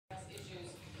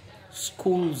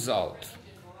School's Out,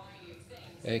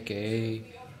 aka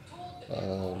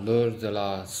L'heure de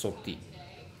la sortie,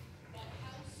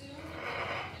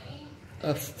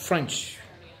 a French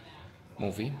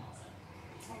movie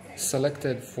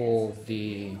selected for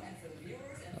the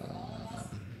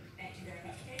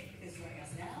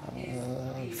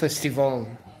festival,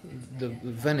 the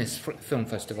Venice Film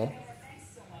Festival,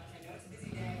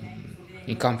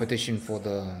 in competition for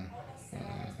the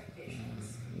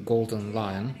Golden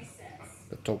Lion,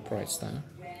 the top prize there,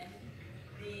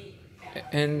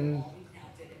 and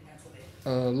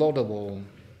a laudable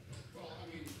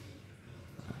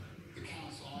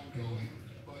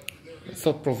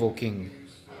thought-provoking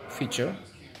feature.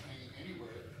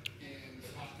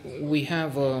 We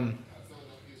have a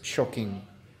shocking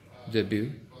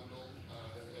debut.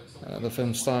 The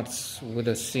film starts with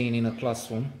a scene in a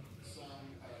classroom.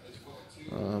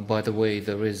 By the way,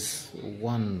 there is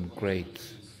one great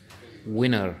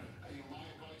winner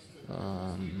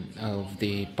of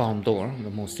the Palme d'Or, the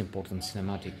most important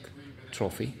cinematic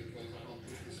trophy,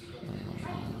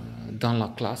 dans la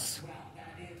classe,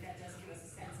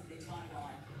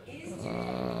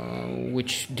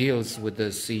 which deals with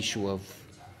this issue of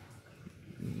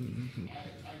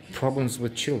problems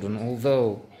with children,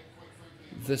 although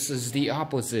this is the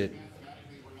opposite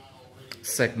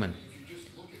segment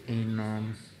in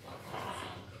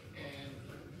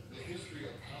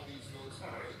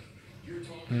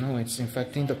no, it's in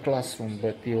fact in the classroom,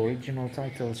 but the original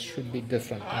title should be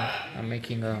different. I'm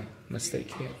making a mistake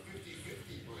here.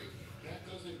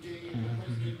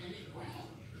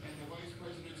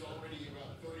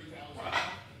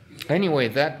 Anyway,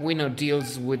 that winner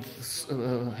deals with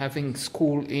having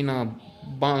school in a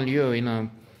banlieue,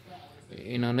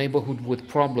 in a neighborhood with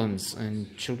problems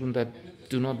and children that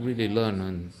do not really learn,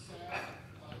 and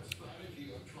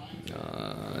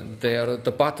they are at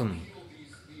the bottom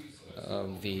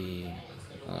of the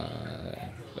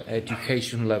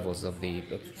education levels of the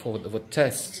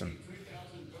tests,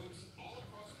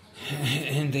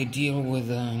 and they deal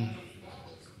with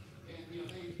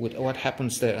what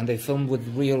happens there, and they film with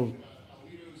real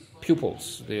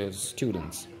pupils, real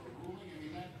students.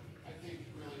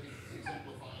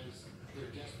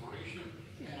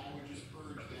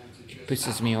 It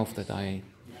pisses me off that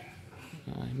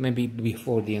maybe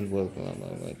before the end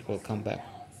it will come back.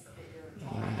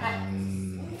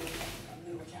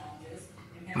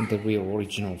 The real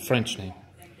original French name.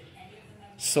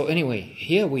 So anyway,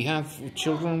 here we have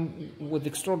children with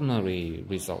extraordinary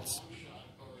results.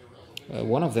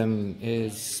 One of them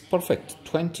is perfect,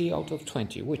 20 out of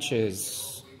 20, which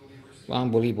is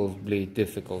unbelievably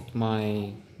difficult.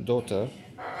 My daughter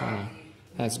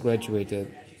has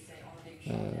graduated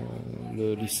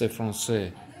le lycée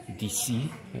français d'ici,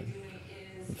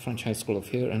 the French high school of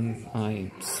here, and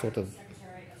I sort of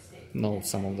know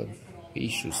some of the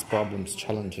issues, problems,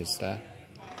 challenges there.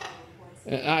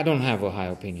 I don't have a high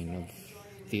opinion of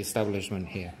the establishment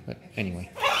here, but anyway,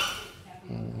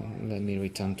 let me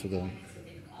return to the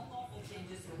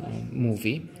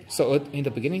movie. So in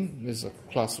the beginning there's a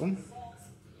classroom,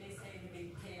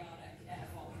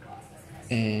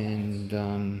 and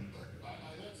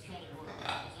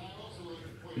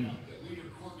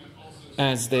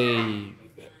as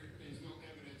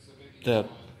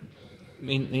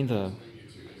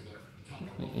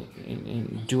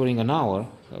during an hour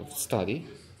of study,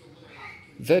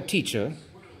 their teacher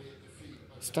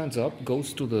stands up,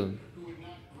 goes to the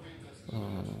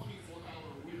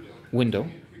window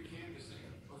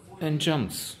and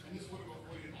jumps,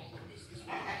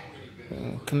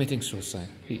 committing suicide.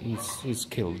 He's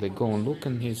killed. They go and look,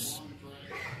 and he's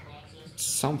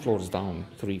some floors down,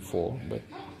 3, 4, but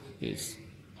he's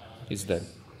dead.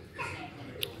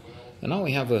 And now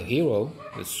we have a hero,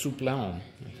 the suppléant,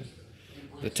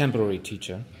 the temporary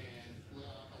teacher,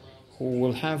 who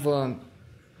will have a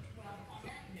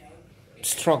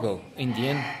struggle in the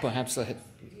end, perhaps a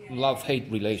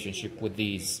love-hate relationship with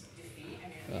these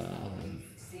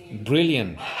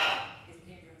brilliant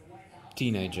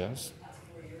teenagers.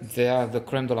 They are the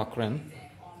crème de la crème.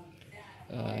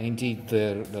 Indeed,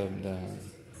 the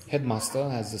headmaster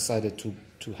has decided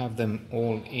to have them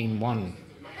all in one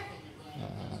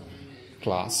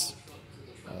class,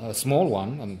 a small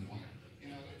one.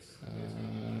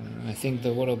 I think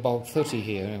there were about 30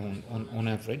 here on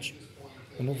average,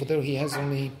 and over there he has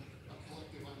only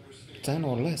 10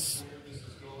 or less.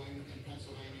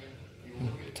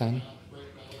 10.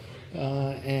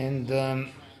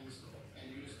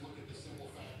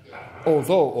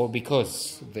 Although, or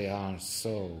because they are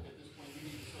so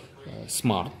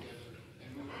smart,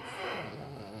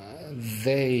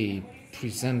 they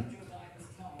present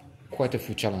quite a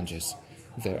few challenges.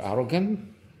 They're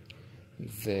arrogant,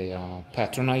 they are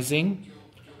patronizing.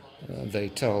 They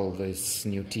tell this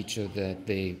new teacher that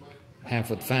they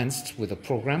have advanced with a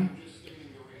program,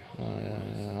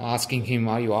 asking him,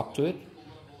 are you up to it?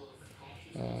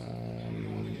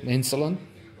 Insolent,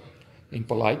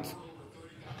 impolite,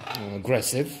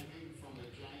 aggressive.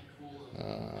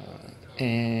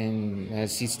 And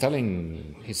as he's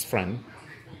telling his friend,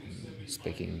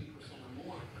 speaking,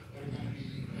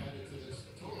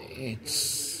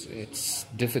 it's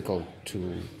difficult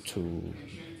to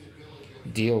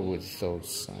deal with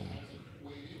those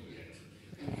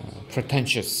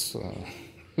pretentious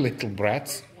little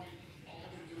brats.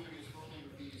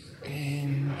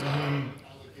 And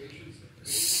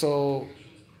so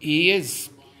he is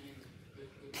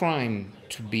primed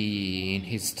to be, in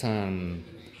his turn,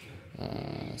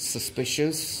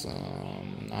 suspicious,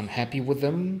 unhappy with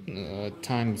them, at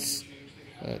times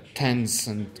tense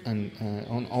and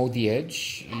on all the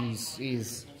edge.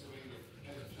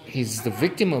 He's the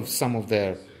victim of some of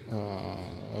their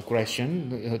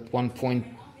aggression. At one point,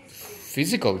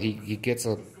 physical. He gets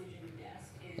a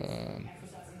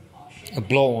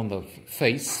blow on the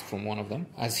face from one of them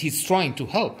as he's trying to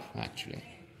help, actually.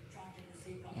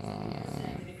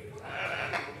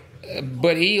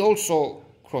 But he also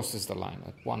crosses the line.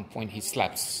 At one point, he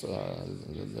slaps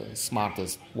the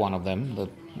smartest one of them,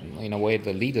 in a way,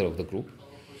 the leader of the group,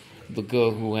 the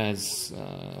girl who has,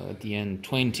 at the end,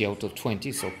 20 out of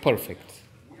 20, so perfect.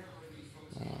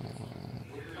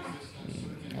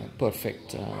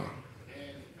 Perfect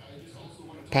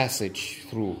passage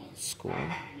through school.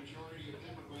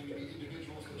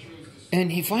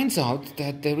 And he finds out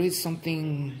that there is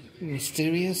something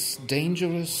mysterious,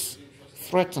 dangerous,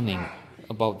 threatening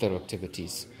about their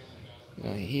activities.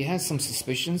 He has some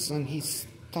suspicions, and he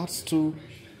starts to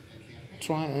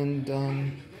try and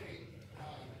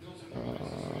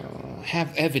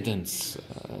have evidence,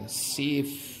 see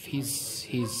if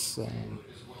his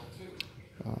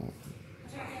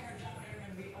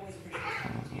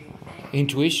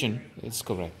intuition is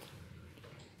correct.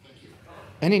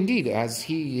 And indeed, as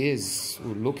he is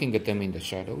looking at them in the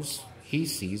shadows, he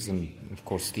sees, and of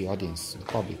course the audience, the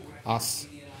public, us,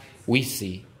 we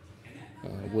see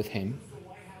with him,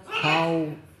 how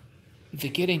they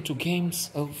get into games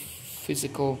of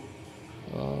physical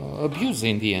abuse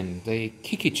in the end. They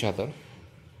kick each other,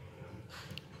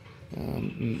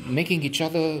 making each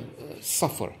other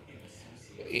suffer.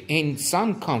 In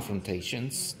some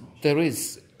confrontations, there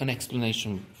is an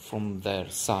explanation from their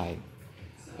side.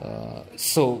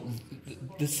 So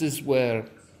this is where,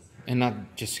 and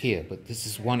not just here, but this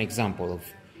is one example of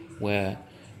where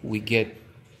we get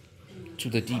to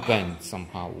the deep end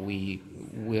somehow.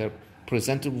 We're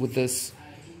presented with this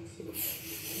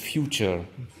future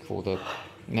for the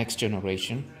next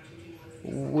generation,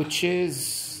 which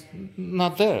is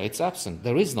not there. It's absent.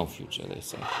 There is no future, they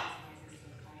say.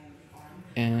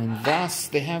 And thus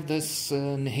they have this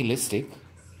nihilistic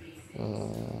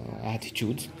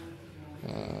attitude,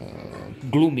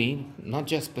 gloomy, not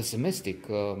just pessimistic,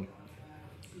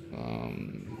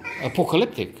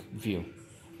 apocalyptic view.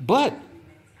 But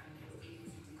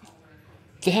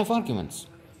they have arguments.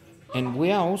 And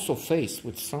we are also faced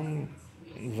with some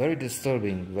very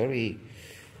disturbing, very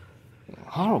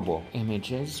horrible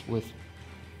images with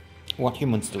what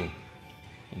humans do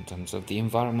in terms of the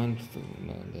environment,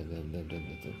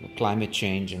 the climate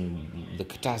change and the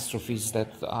catastrophes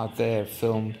that are there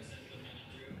filmed,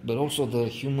 but also the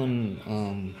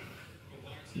human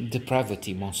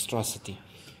depravity, monstrosity,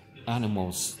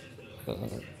 animals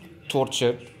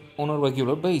tortured on a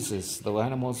regular basis. The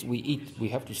animals we eat, we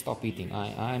have to stop eating.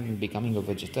 I'm becoming a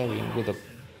vegetarian with a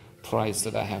price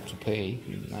that I have to pay.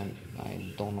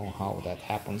 I don't know how that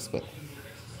happens, but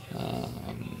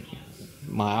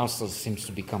my ulcer seems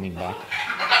to be coming back.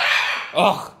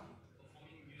 Ugh!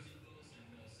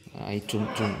 I eat too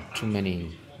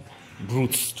many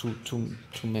roots, too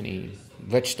many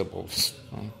vegetables.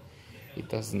 It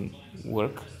doesn't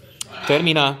work.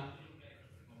 Termina.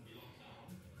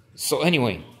 So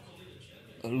anyway,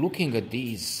 looking at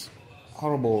these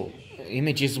horrible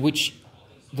images, which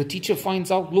the teacher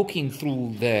finds out looking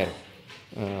through their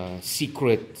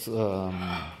secret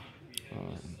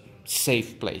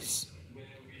safe place.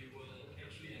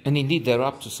 And indeed, they're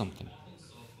up to something.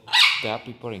 They are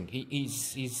preparing.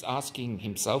 He's asking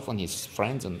himself and his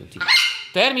friends and the teacher,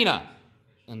 Termina!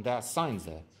 And there are signs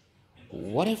there.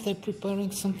 What if they're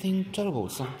preparing something terrible,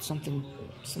 something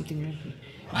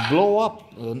blow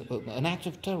up, an act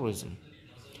of terrorism?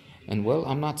 And well,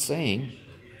 I'm not saying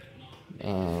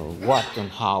what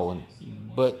and how,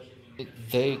 but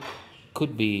they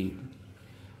could be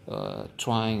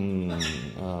trying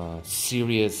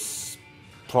serious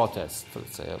protest,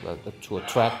 let's say, to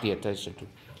attract the attention to.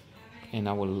 And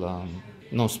I will,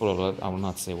 no spoiler alert, I will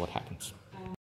not say what happens.